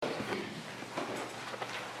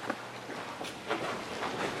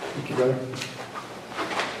brother.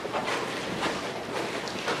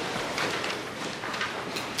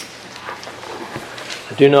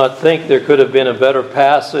 I do not think there could have been a better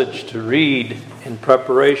passage to read in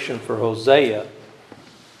preparation for Hosea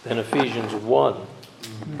than Ephesians 1.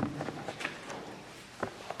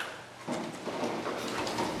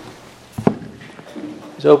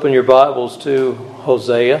 Please open your Bibles to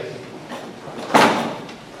Hosea.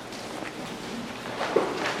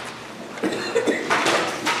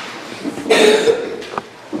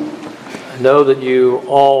 I know that you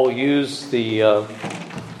all use the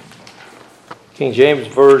King James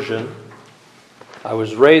Version. I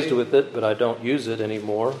was raised with it, but I don't use it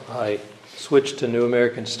anymore. I switched to New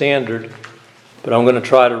American Standard, but I'm going to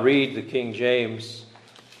try to read the King James.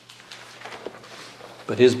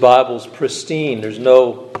 But his Bible's pristine. There's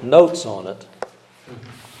no notes on it.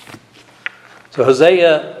 So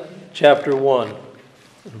Hosea chapter 1,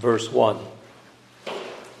 verse 1.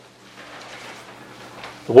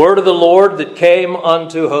 The word of the Lord that came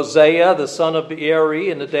unto Hosea, the son of Beeri,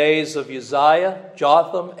 in the days of Uzziah,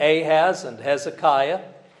 Jotham, Ahaz, and Hezekiah,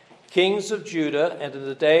 kings of Judah, and in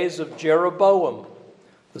the days of Jeroboam,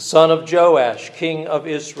 the son of Joash, king of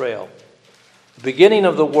Israel. The beginning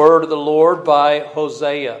of the word of the Lord by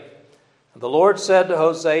Hosea. And the Lord said to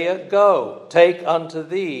Hosea, Go, take unto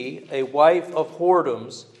thee a wife of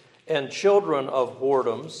whoredoms and children of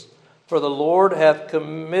whoredoms, for the Lord hath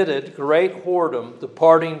committed great whoredom,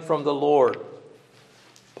 departing from the Lord.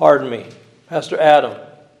 Pardon me, Pastor Adam,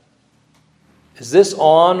 is this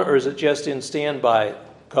on or is it just in standby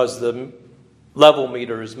because the level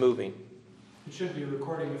meter is moving? It should be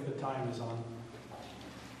recording if the time is on.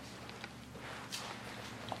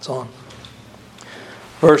 It's on.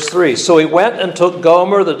 Verse 3, So he went and took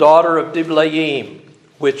Gomer, the daughter of Diblaim,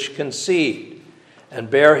 which conceived, and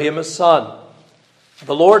bare him a son.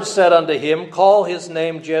 The Lord said unto him, Call his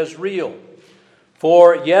name Jezreel,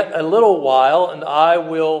 for yet a little while, and I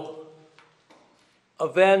will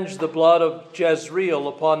avenge the blood of Jezreel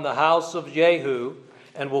upon the house of Jehu,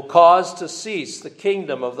 and will cause to cease the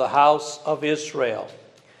kingdom of the house of Israel.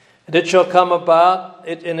 And it shall come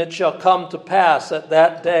to pass at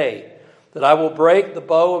that day that I will break the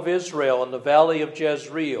bow of Israel in the valley of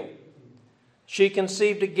Jezreel. She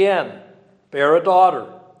conceived again, bare a daughter.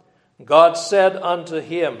 God said unto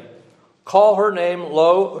him, Call her name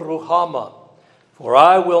Lo Ruhamah, for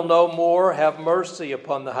I will no more have mercy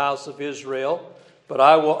upon the house of Israel, but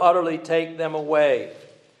I will utterly take them away.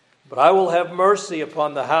 But I will have mercy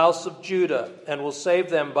upon the house of Judah, and will save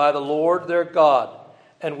them by the Lord their God,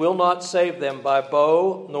 and will not save them by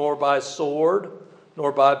bow, nor by sword,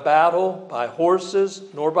 nor by battle, by horses,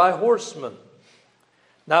 nor by horsemen.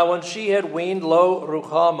 Now when she had weaned Lo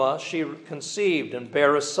Ruhamah, she conceived and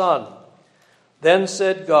bare a son. Then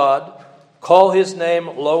said God, Call his name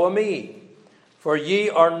Lo-Ammi, for ye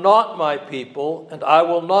are not my people, and I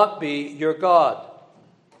will not be your God.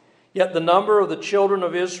 Yet the number of the children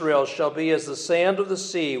of Israel shall be as the sand of the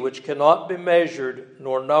sea, which cannot be measured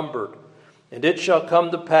nor numbered. And it shall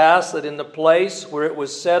come to pass that in the place where it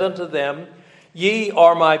was said unto them, Ye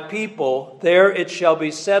are my people, there it shall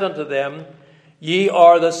be said unto them, Ye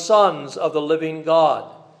are the sons of the living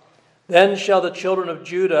God. Then shall the children of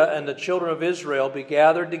Judah and the children of Israel be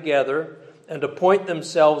gathered together, and appoint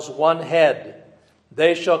themselves one head.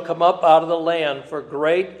 They shall come up out of the land, for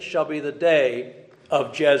great shall be the day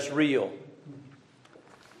of Jezreel.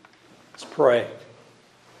 Let's pray.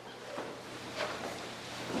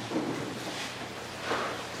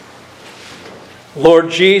 Lord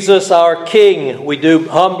Jesus, our King, we do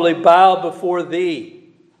humbly bow before Thee,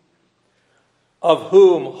 of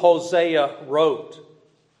whom Hosea wrote.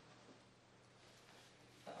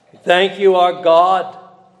 Thank You, our God,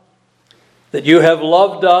 that You have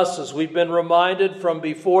loved us as we've been reminded from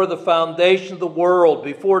before the foundation of the world,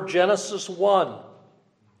 before Genesis 1.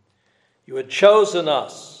 You had chosen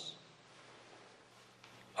us,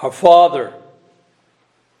 our Father,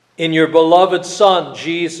 in Your beloved Son,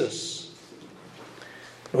 Jesus.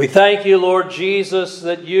 We thank You, Lord Jesus,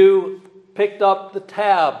 that You picked up the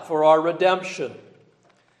tab for our redemption,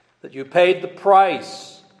 that You paid the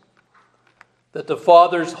price, that the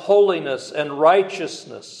Father's holiness and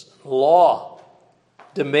righteousness, law,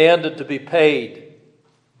 demanded to be paid.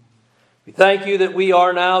 We thank You that we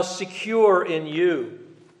are now secure in You.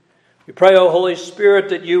 We pray, O Holy Spirit,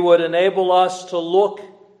 that You would enable us to look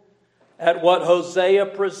at what Hosea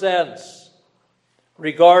presents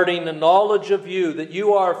regarding the knowledge of You, that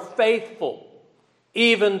You are faithful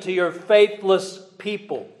even to Your faithless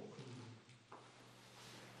people.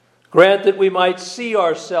 Grant that we might see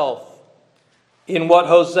ourselves in what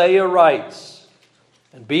Hosea writes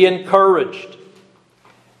and be encouraged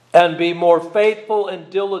and be more faithful and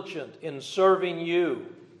diligent in serving you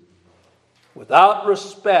without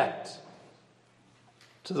respect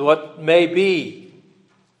to what may be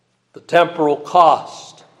the temporal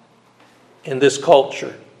cost in this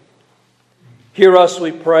culture. Hear us,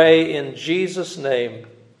 we pray, in Jesus' name.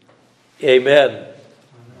 Amen.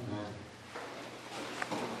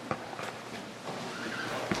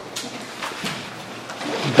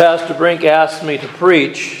 Pastor Brink asked me to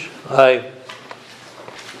preach. I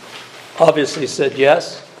obviously said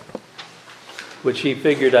yes, which he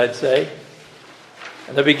figured I'd say.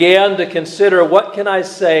 And I began to consider, what can I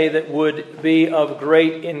say that would be of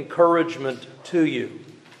great encouragement to you?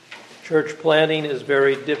 Church planting is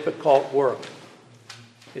very difficult work.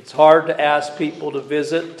 It's hard to ask people to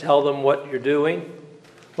visit, tell them what you're doing,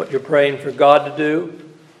 what you're praying for God to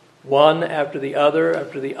do, one after the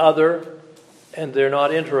other, and they're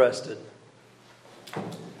not interested.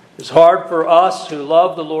 It's hard for us who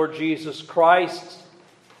love the Lord Jesus Christ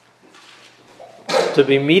to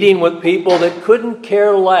be meeting with people that couldn't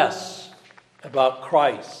care less about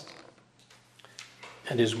Christ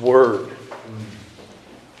and His Word.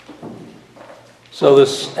 So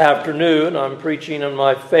this afternoon, I'm preaching on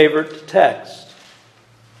my favorite text,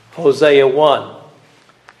 Hosea 1.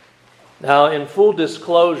 Now, in full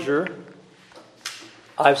disclosure,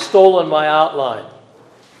 I've stolen my outline.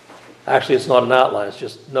 Actually, it's not an outline, it's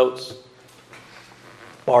just notes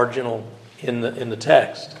marginal in the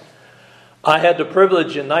text. I had the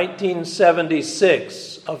privilege in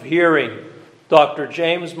 1976 of hearing Dr.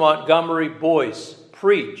 James Montgomery Boyce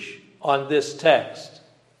preach on this text.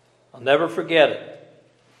 I'll never forget it.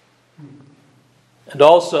 And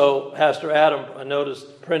also, Pastor Adam, I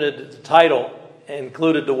noticed, printed the title,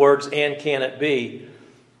 included the words, "And Can It Be?"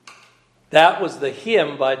 That was the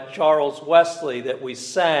hymn by Charles Wesley that we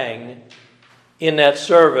sang in that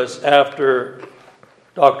service after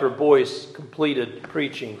Dr. Boyce completed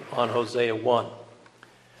preaching on Hosea 1.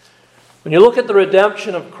 When you look at the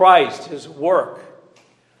redemption of Christ, His work,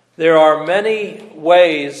 there are many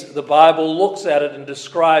ways the Bible looks at it and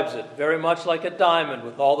describes it, very much like a diamond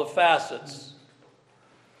with all the facets.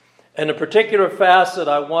 And a particular facet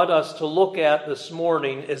I want us to look at this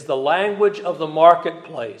morning is the language of the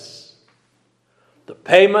marketplace, the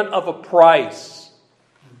payment of a price,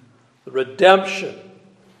 the redemption,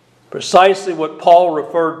 precisely what Paul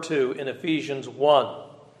referred to in Ephesians 1.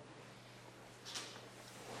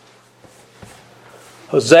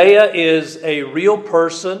 Hosea is a real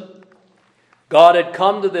person. God had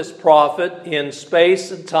come to this prophet in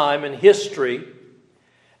space and time and history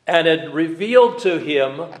and had revealed to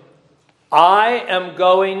him, I am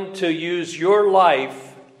going to use your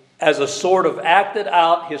life as a sort of acted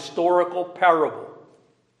out historical parable.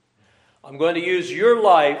 I'm going to use your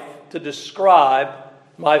life to describe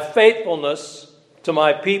my faithfulness to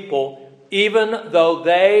my people, even though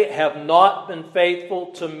they have not been faithful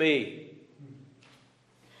to me.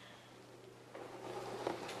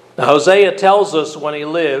 Now, Hosea tells us when he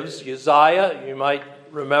lives, Uzziah, you might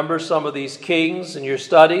remember some of these kings in your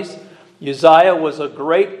studies. Uzziah was a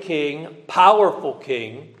great king, powerful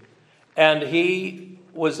king, and he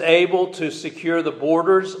was able to secure the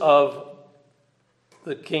borders of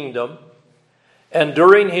the kingdom. And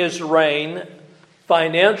during his reign,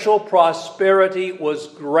 financial prosperity was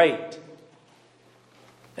great.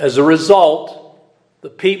 As a result, the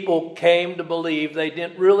people came to believe they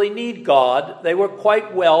didn't really need God. They were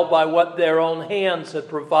quite well by what their own hands had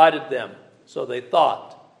provided them, so they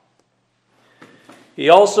thought. He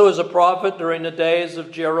also is a prophet during the days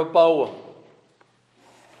of Jeroboam.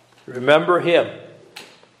 Remember him.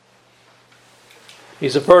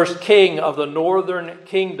 He's the first king of the northern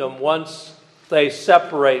kingdom once they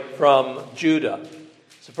separate from Judah.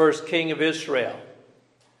 He's the first king of Israel.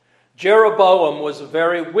 Jeroboam was a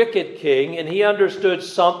very wicked king, and he understood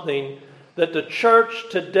something that the church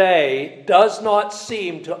today does not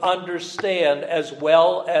seem to understand as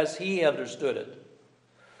well as he understood it.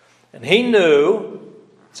 And he knew,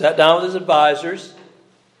 sat down with his advisors,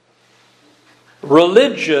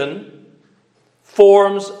 religion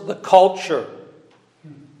forms the culture.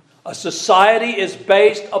 A society is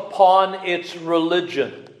based upon its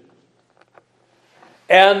religion.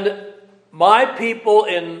 And my people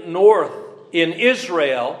in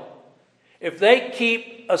Israel, if they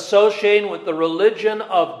keep associating with the religion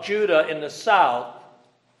of Judah in the south,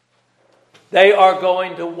 they are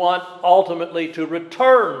going to want ultimately to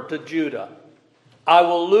return to Judah. I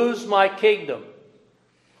will lose my kingdom.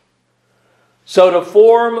 So to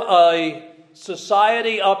form a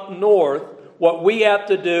society up north, what we have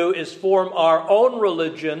to do is form our own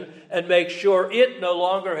religion and make sure it no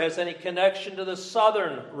longer has any connection to the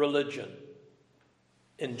southern religion.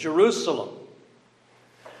 in Jerusalem.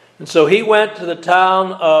 And so he went to the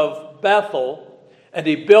town of Bethel, and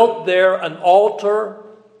he built there an altar,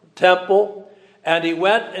 temple, and he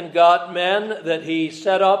went and got men that he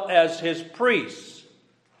set up as his priests,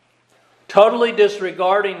 totally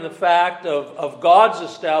disregarding the fact of God's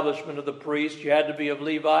establishment of the priest. You had to be of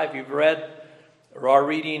Levi. If you've read or are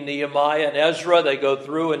reading Nehemiah and Ezra, they go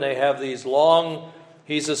through and they have these long,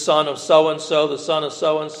 he's the son of so-and-so, the son of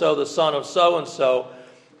so-and-so, the son of so-and-so.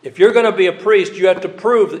 If you're going to be a priest, you have to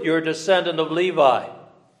prove that you're a descendant of Levi.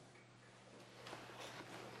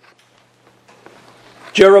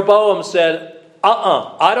 Jeroboam said,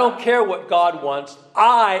 I don't care what God wants.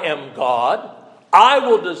 I am God. I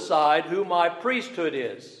will decide who my priesthood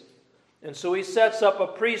is. And so he sets up a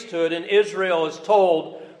priesthood, and Israel is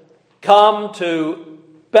told, come to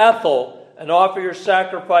Bethel and offer your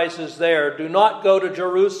sacrifices there. Do not go to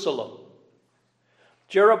Jerusalem.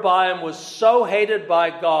 Jeroboam was so hated by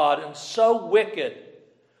God and so wicked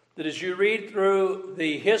that as you read through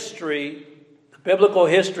the history, the biblical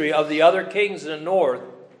history of the other kings in the north,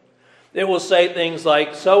 it will say things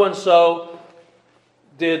like, so-and-so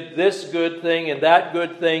did this good thing and that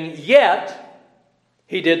good thing, yet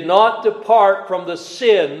he did not depart from the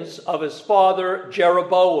sins of his father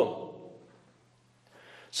Jeroboam.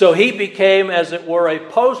 So he became, as it were, a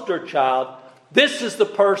poster child. This is the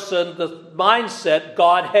person, the mindset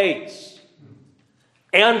God hates.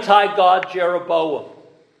 Anti-God Jeroboam.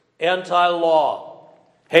 Anti-law.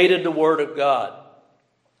 Hated the word of God.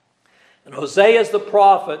 And Hosea is the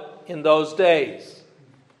prophet in those days.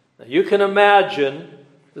 Now you can imagine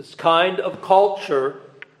this kind of culture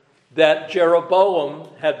that Jeroboam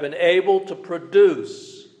had been able to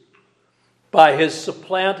produce by his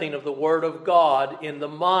supplanting of the word of God in the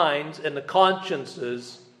minds and the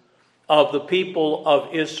consciences of the people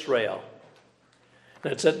of Israel.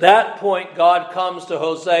 And it's at that point God comes to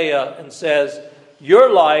Hosea and says,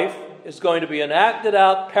 your life is going to be an acted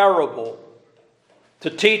out parable to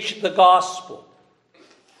teach the gospel,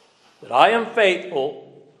 that I am faithful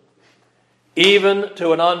even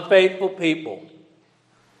to an unfaithful people.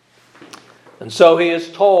 And so he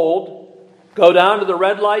is told, go down to the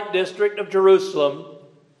red light district of Jerusalem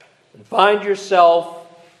and find yourself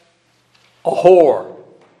a whore.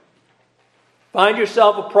 Find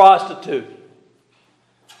yourself a prostitute.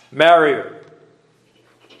 Marry her.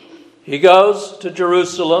 He goes to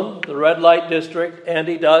Jerusalem, the red light district, and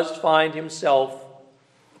he does find himself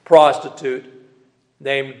a prostitute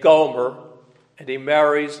named Gomer, and he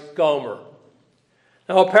marries Gomer.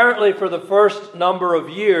 Now, apparently for the first number of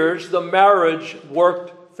years, the marriage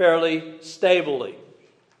worked fairly stably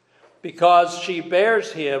because she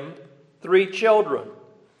bears him 3 children.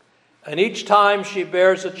 And each time she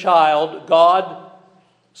bears a child, God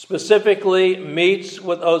specifically meets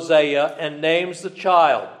with Hosea and names the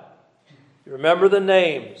child. You remember the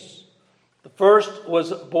names. The first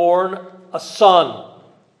was born a son.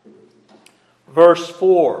 Verse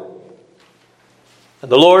 4.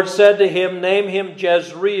 And the Lord said to him, name him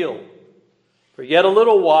Jezreel, for yet a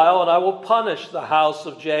little while, and I will punish the house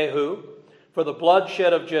of Jehu for the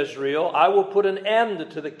bloodshed of Jezreel. I will put an end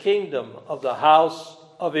to the kingdom of the house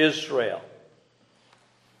of Israel.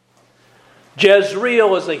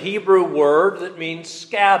 Jezreel is a Hebrew word that means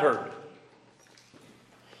scattered.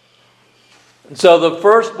 And so the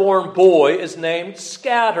firstborn boy is named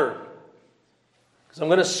Scattered, because I'm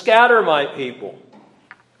going to scatter my people.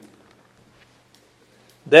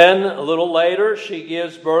 Then, a little later, she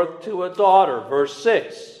gives birth to a daughter. Verse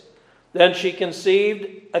 6. Then she conceived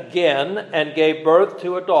again and gave birth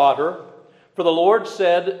to a daughter. For the Lord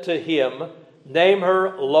said to him, name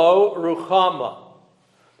her Lo Ruhamah,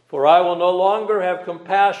 for I will no longer have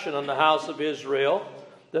compassion on the house of Israel,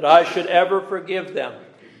 that I should ever forgive them.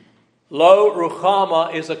 Lo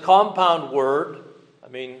Ruhamah is a compound word. I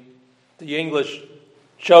mean, the English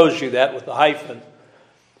shows you that with the hyphen.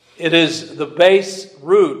 It is the base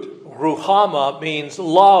root. Ruhamah means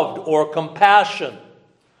loved or compassion.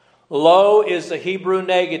 Lo is the Hebrew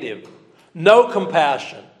negative. No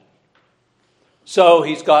compassion. So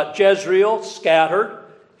he's got Jezreel, scattered.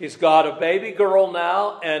 He's got a baby girl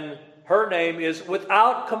now, and her name is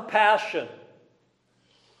Without Compassion.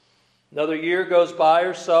 Another year goes by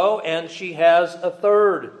or so, and she has a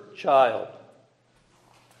third child.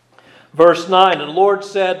 Verse 9, and the Lord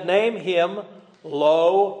said, name him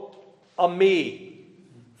Lo Ami,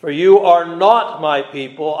 for you are not my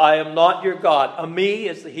people, I am not your God. Ami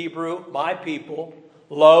is the Hebrew, my people.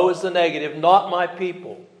 Lo is the negative, not my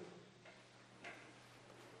people.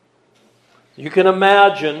 You can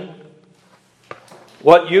imagine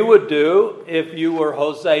what you would do if you were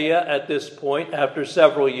Hosea at this point after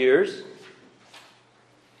several years.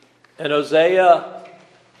 And Hosea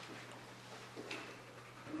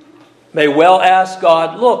may well ask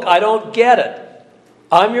God, look, I don't get it.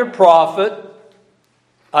 I'm your prophet.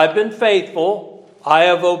 I've been faithful. I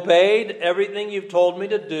have obeyed everything you've told me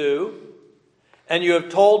to do. And you have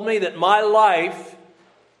told me that my life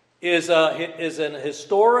is an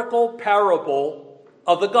historical parable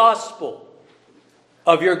of the gospel,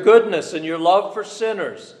 of your goodness and your love for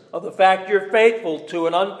sinners, of the fact you're faithful to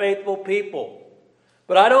an unfaithful people.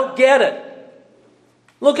 But I don't get it.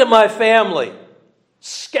 Look at my family,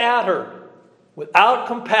 scattered, without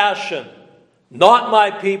compassion, not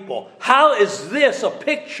my people. How is this a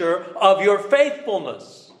picture of your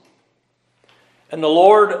faithfulness? And the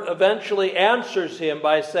Lord eventually answers him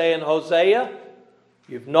by saying, Hosea,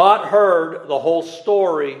 you've not heard the whole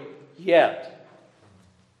story yet.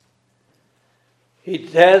 He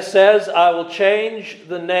says, I will change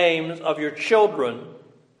the names of your children,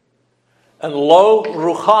 and Lo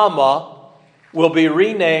Ruhamah will be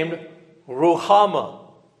renamed Ruhamah.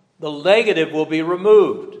 The negative will be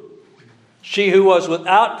removed. She who was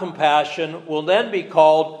without compassion will then be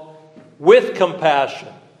called with compassion.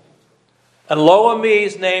 And Lo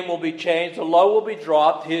Ami's name will be changed. The Lo will be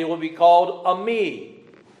dropped. He will be called Ami.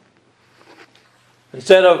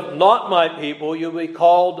 Instead of not my people, you'll be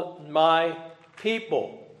called my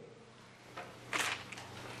people.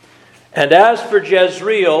 And as for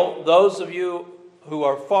Jezreel, those of you who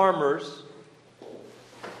are farmers,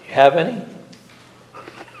 you have any?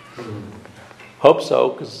 Hope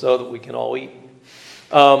so, so that we can all eat.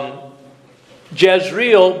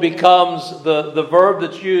 Jezreel becomes the verb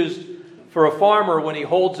that's used for a farmer when he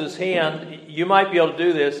holds his hand. You might be able to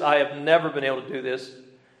do this. I have never been able to do this.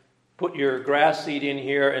 Put your grass seed in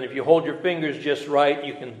here, and if you hold your fingers just right,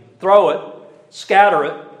 you can throw it, scatter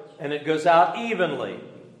it, and it goes out evenly.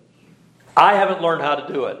 I haven't learned how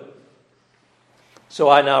to do it. So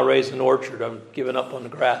I now raise an orchard. I'm giving up on the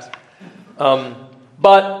grass.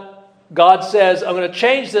 But God says, I'm going to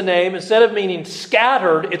change the name. Instead of meaning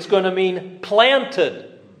scattered, it's going to mean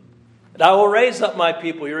planted. And I will raise up my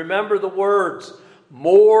people. You remember the words,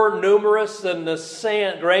 more numerous than the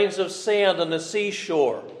sand, grains of sand on the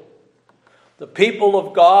seashore. The people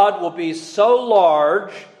of God will be so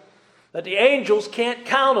large that the angels can't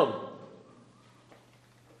count them.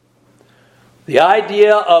 The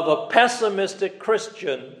idea of a pessimistic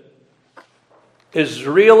Christian is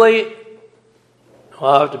really,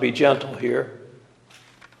 well, I have to be gentle here.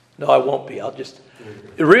 No, I won't be. It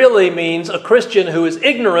really means a Christian who is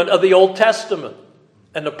ignorant of the Old Testament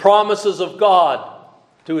and the promises of God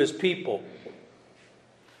to his people.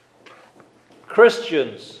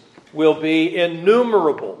 Christians will be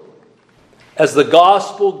innumerable as the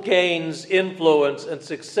gospel gains influence and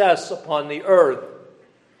success upon the earth,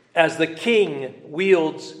 as the king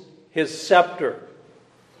wields his scepter.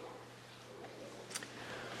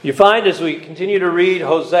 You find as we continue to read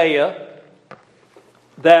Hosea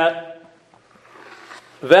that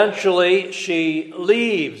eventually she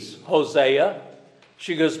leaves Hosea.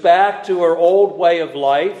 She goes back to her old way of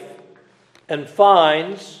life and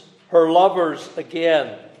finds her lovers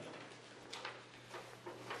again.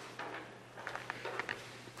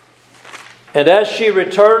 And as she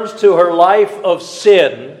returns to her life of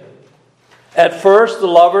sin, at first the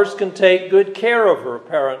lovers can take good care of her,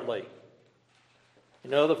 apparently. You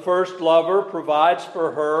know, the first lover provides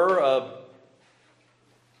for her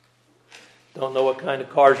don't know what kind of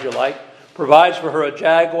cars you like, provides for her a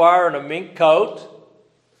Jaguar and a mink coat.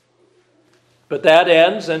 But that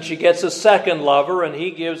ends, and she gets a second lover, and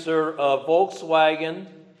he gives her a Volkswagen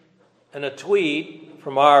and a Tweed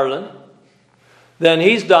from Ireland. Then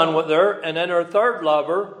he's done with her, and then her third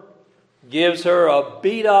lover gives her a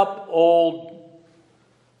beat-up old,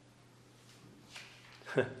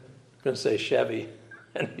 I'm going to say Chevy,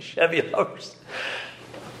 and Chevy lovers,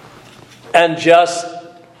 and just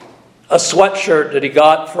a sweatshirt that he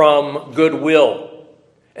got from Goodwill.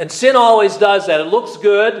 And sin always does that. It looks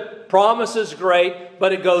good, promises great,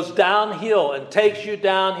 but it goes downhill and takes you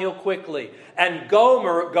downhill quickly. And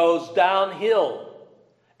Gomer goes downhill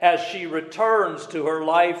as she returns to her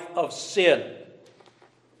life of sin.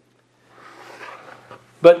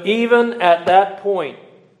 But even at that point,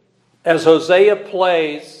 as Hosea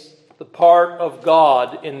plays the part of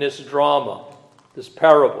God in this drama, this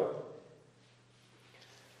parable,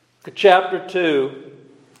 chapter 2,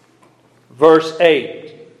 verse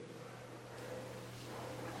 8.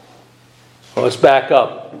 Well, let's back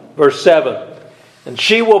up. Verse 7. And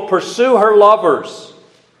she will pursue her lovers,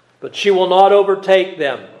 but she will not overtake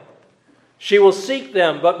them. She will seek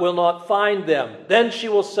them, but will not find them. Then she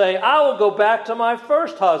will say, I will go back to my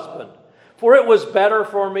first husband, for it was better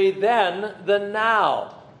for me then than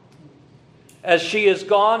now. as she has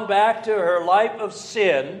gone back to her life of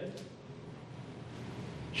sin,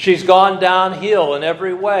 she's gone downhill in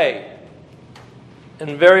every way.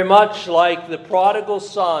 And very much like the prodigal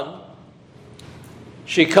son,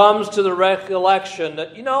 she comes to the recollection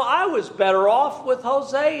that, I was better off with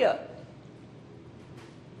Hosea.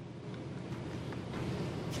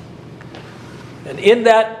 And in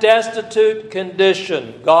that destitute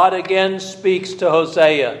condition, God again speaks to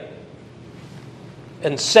Hosea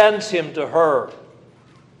and sends him to her,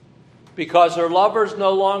 because her lovers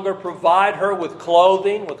no longer provide her with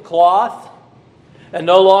clothing, with cloth, and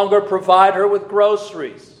no longer provide her with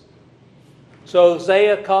groceries. So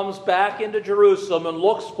Hosea comes back into Jerusalem and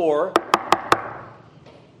looks for her.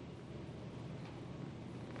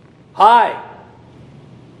 Hi,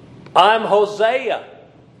 I'm Hosea.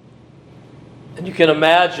 And you can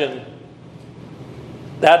imagine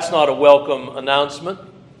that's not a welcome announcement.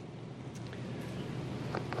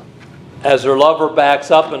 As her lover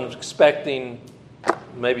backs up and expecting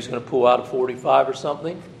maybe he's going to pull out a 45 or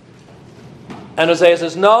something. And Hosea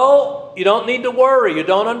says, no, you don't need to worry. You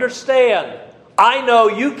don't understand. I know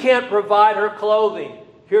you can't provide her clothing.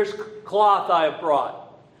 Here's cloth I have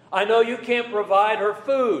brought. I know you can't provide her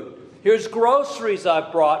food. Here's groceries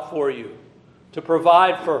I've brought for you to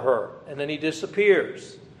provide for her. And then he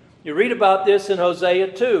disappears. You read about this in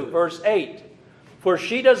Hosea 2, verse 8. For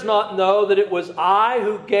she does not know that it was I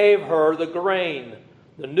who gave her the grain,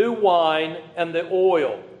 the new wine, and the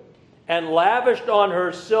oil, and lavished on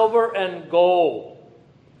her silver and gold,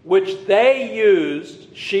 which they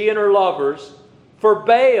used, she and her lovers, for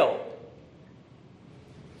Baal.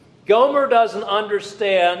 Gomer doesn't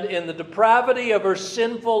understand in the depravity of her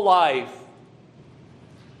sinful life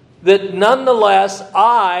that nonetheless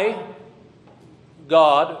I,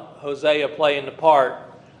 God, Hosea playing the part,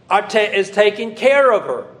 is taking care of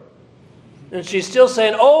her. And she's still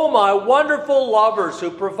saying, oh, my wonderful lovers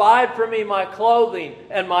who provide for me my clothing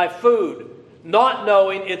and my food, not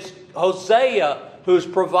knowing it's Hosea who's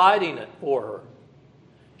providing it for her.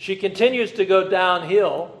 She continues to go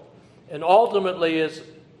downhill, and ultimately, as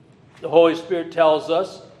the Holy Spirit tells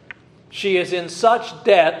us, she is in such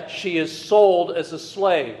debt, she is sold as a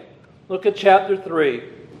slave. Look at chapter 3.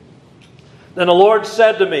 Then the Lord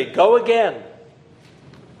said to me, go again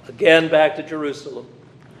back to Jerusalem.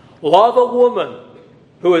 Love a woman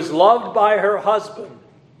who is loved by her husband,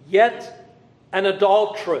 yet an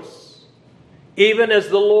adulteress, even as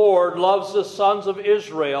the Lord loves the sons of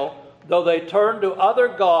Israel, though they turn to other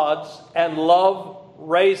gods and love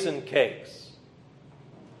raisin cakes.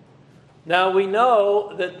 Now we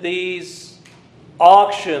know that these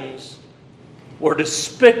auctions were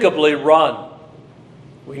despicably run.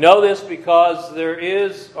 We know this because there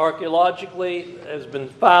is, archaeologically, has been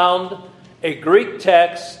found a Greek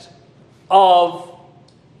text of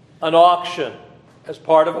an auction as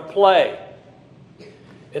part of a play.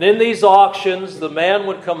 And in these auctions, the man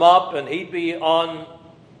would come up and he'd be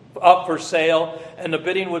up for sale, and the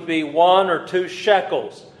bidding would be 1 or 2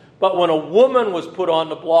 shekels. But when a woman was put on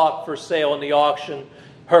the block for sale in the auction,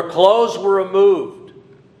 her clothes were removed.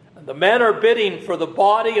 And the men are bidding for the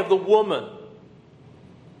body of the woman.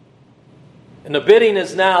 And the bidding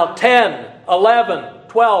is now 10, 11,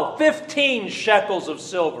 12, 15 shekels of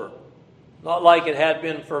silver. Not like it had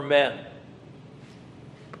been for men.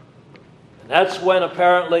 And that's when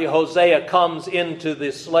apparently Hosea comes into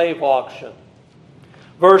the slave auction.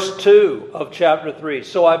 Verse 2 of chapter 3.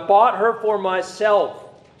 So I bought her for myself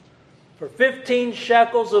for 15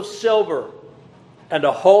 shekels of silver and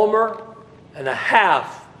a homer and a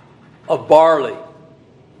half of barley.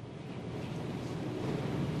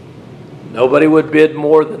 Nobody would bid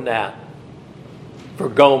more than that for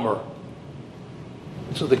Gomer.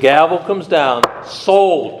 So the gavel comes down,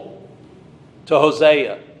 sold to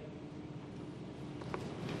Hosea.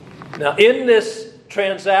 Now in this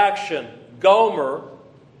transaction, Gomer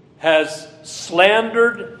has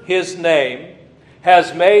slandered his name,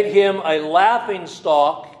 has made him a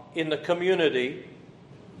laughingstock in the community,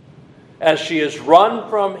 as she has run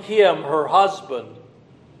from him, her husband,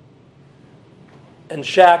 and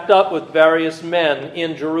shacked up with various men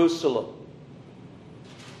in Jerusalem.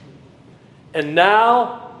 And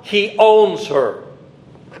now he owns her.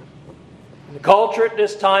 In the culture at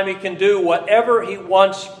this time, he can do whatever he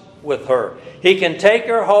wants with her. He can take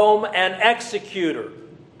her home and execute her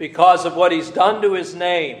because of what he's done to his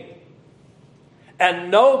name.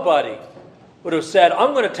 And nobody would have said,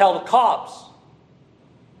 I'm going to tell the cops.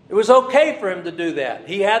 It was okay for him to do that.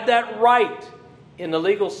 He had that right in the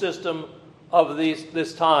legal system of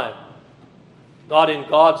this time. Not in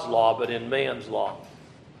God's law, but in man's law.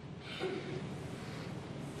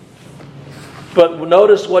 But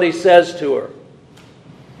notice what he says to her.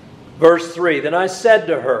 Verse 3, then I said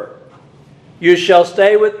to her, you shall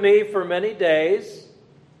stay with me for many days.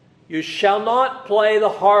 You shall not play the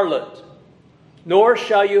harlot, nor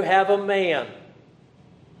shall you have a man.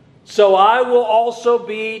 So I will also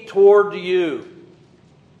be toward you.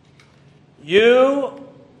 You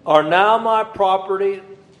are now my property,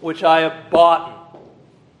 which I have bought.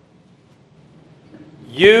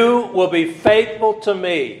 You will be faithful to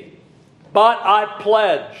me, but I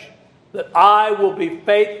pledge that I will be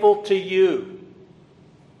faithful to you.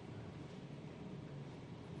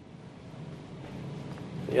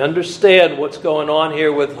 You understand what's going on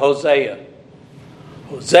here with Hosea.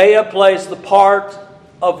 Hosea plays the part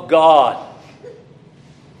of God.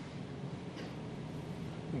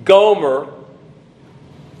 Gomer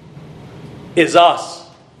is us.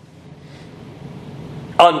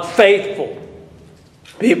 Unfaithful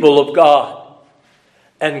people of God.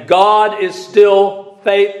 And God is still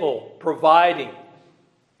faithful, providing.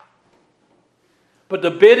 But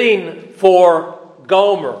the bidding for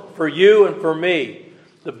Gomer, for you and for me,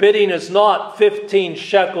 the bidding is not 15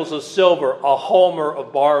 shekels of silver, a homer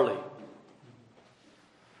of barley.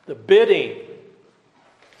 The bidding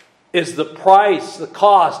is the price, the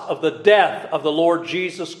cost of the death of the Lord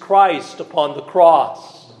Jesus Christ upon the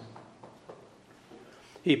cross.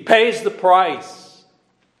 He pays the price,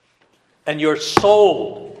 and you're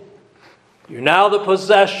sold. You're now the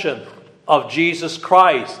possession of Jesus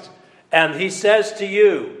Christ. And He says to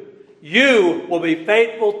you, you will be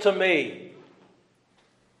faithful to me.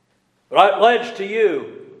 But I pledge to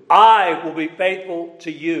you, I will be faithful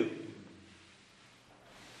to you.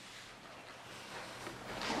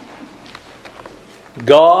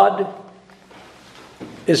 God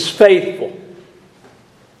is faithful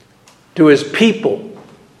to His people,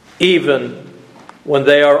 even when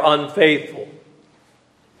they are unfaithful.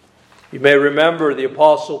 You may remember the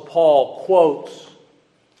Apostle Paul quotes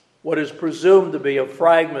what is presumed to be a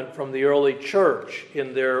fragment from the early church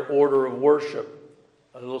in their order of worship.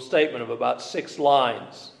 A little statement of about 6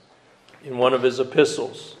 lines in one of his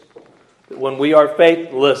epistles. That when we are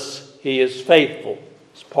faithless, He is faithful.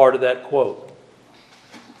 It's part of that quote.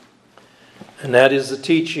 And that is the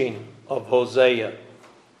teaching of Hosea.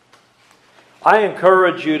 I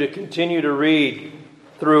encourage you to continue to read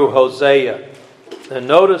through Hosea. And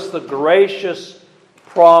notice the gracious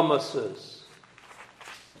promises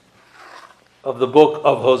of the book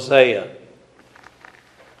of Hosea.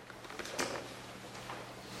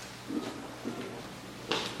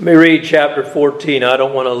 Let me read chapter 14. I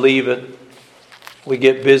don't want to leave it. We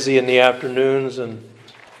get busy in the afternoons and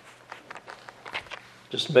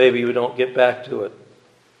just maybe we don't get back to it.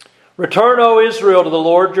 Return, O Israel, to the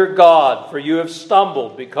Lord your God, for you have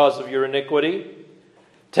stumbled because of your iniquity.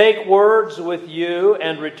 Take words with you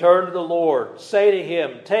and return to the Lord. Say to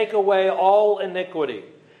Him, take away all iniquity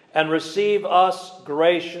and receive us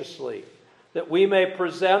graciously, that we may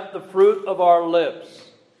present the fruit of our lips.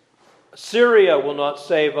 Assyria will not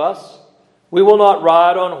save us. We will not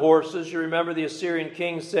ride on horses. You remember the Assyrian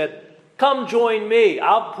king said, come join me.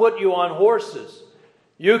 I'll put you on horses.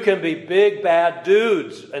 You can be big, bad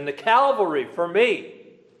dudes and the cavalry for me.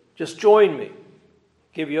 Just join me.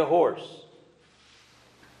 Give you a horse.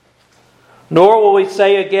 Nor will we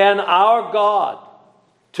say again, our God,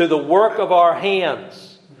 to the work of our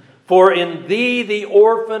hands. For in Thee the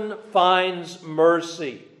orphan finds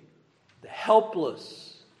mercy. The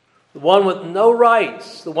helpless, the one with no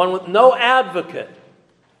rights, the one with no advocate,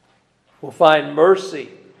 will find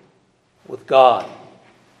mercy with God.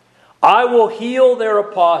 I will heal their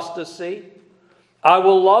apostasy. I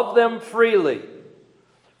will love them freely,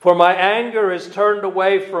 for my anger is turned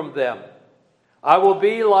away from them. I will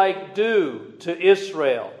be like dew to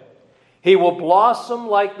Israel. He will blossom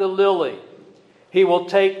like the lily. He will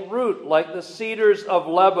take root like the cedars of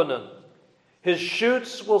Lebanon. His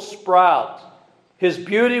shoots will sprout. His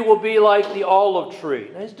beauty will be like the olive tree.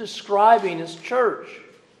 And he's describing His church.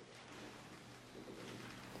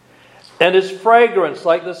 And His fragrance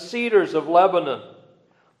like the cedars of Lebanon.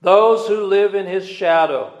 Those who live in His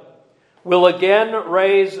shadow will again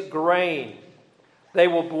raise grain. They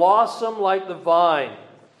will blossom like the vine.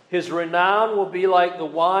 His renown will be like the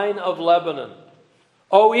wine of Lebanon.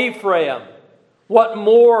 O Ephraim, what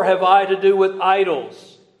more have I to do with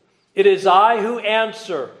idols? It is I who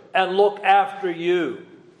answer and look after you.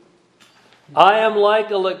 I am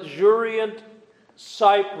like a luxuriant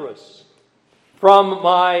cypress. From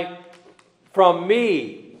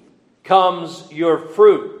me comes your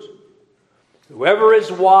fruit. Whoever is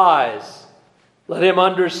wise, let him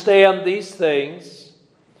understand these things.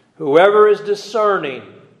 Whoever is discerning,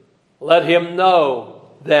 let him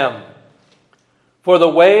know them. For the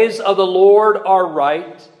ways of the Lord are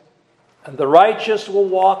right, and the righteous will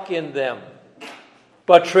walk in them.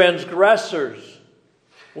 But transgressors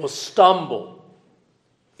will stumble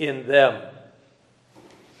in them.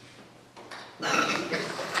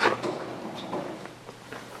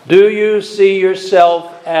 Do you see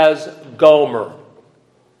yourself as Gomer,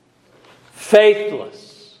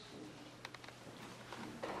 faithless?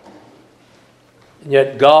 And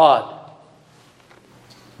yet God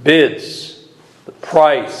bids the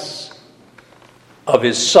price of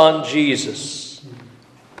His Son Jesus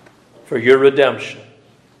for your redemption.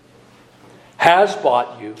 Has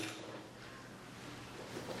bought you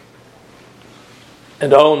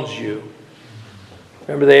and owns you.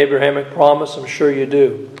 Remember the Abrahamic promise? I'm sure you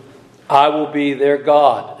do. I will be their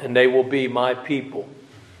God, and they will be my people.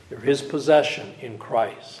 They're His possession in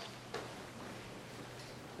Christ.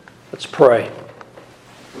 Let's pray.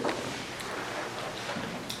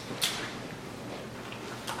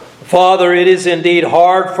 Father, it is indeed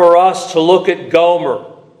hard for us to look at Gomer,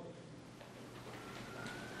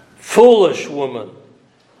 foolish woman,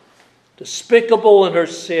 despicable in her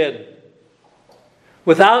sin,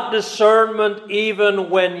 without discernment even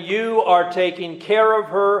when you are taking care of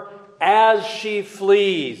her as she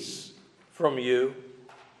flees from you.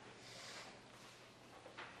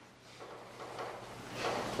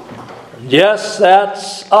 And yes,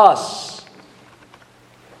 that's us.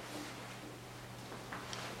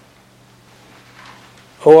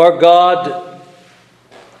 Oh, our God,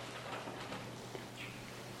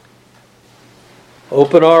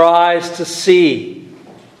 open our eyes to see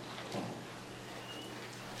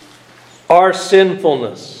our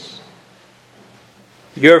sinfulness,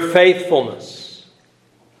 your faithfulness,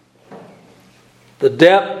 the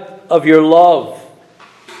depth of your love,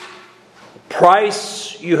 the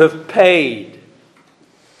price you have paid,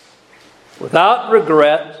 without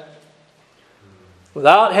regret,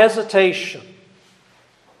 without hesitation,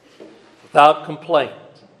 without complaint.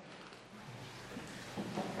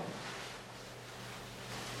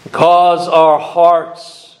 Cause our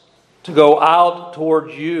hearts to go out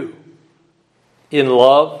towards you in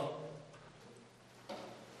love.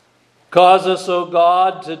 Cause us, O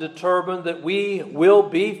God, to determine that we will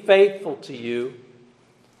be faithful to you.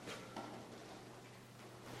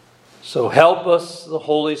 So help us, the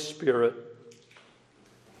Holy Spirit.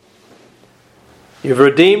 You've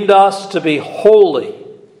redeemed us to be holy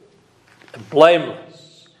and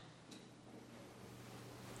blameless.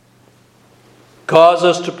 Cause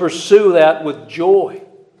us to pursue that with joy,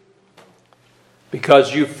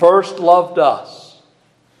 because you first loved us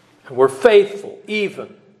and were faithful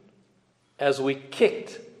even as we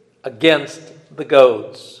kicked against the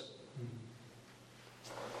goads.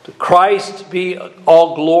 To Christ be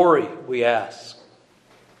all glory, we ask.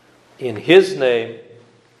 In His name,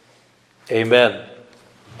 amen.